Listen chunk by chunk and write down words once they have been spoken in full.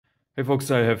Hey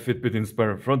folks, I have Fitbit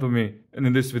Inspire in front of me, and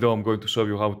in this video I'm going to show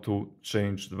you how to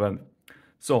change the band.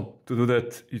 So to do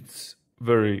that, it's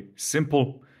very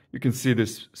simple. You can see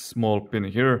this small pin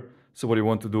here. So what you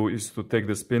want to do is to take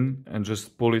this pin and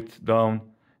just pull it down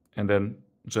and then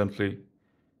gently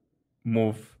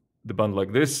move the band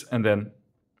like this and then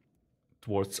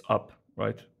towards up,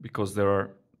 right? Because there are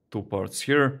two parts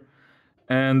here.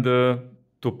 And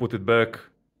to put it back,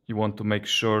 you want to make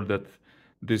sure that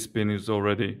this pin is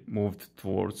already moved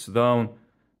towards down.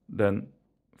 Then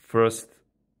first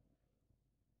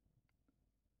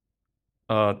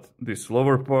at this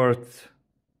lower part,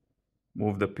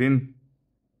 move the pin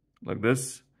like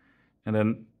this. And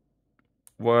then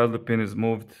while the pin is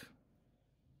moved,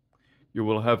 you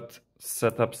will have to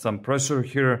set up some pressure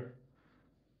here.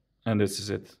 And this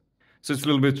is it. So it's a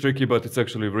little bit tricky, but it's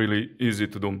actually really easy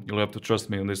to do. You'll have to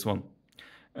trust me on this one.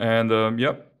 And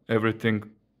yeah, everything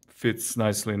fits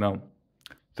nicely now.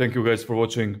 Thank you guys for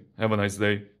watching. Have a nice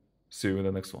day. See you in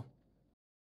the next one.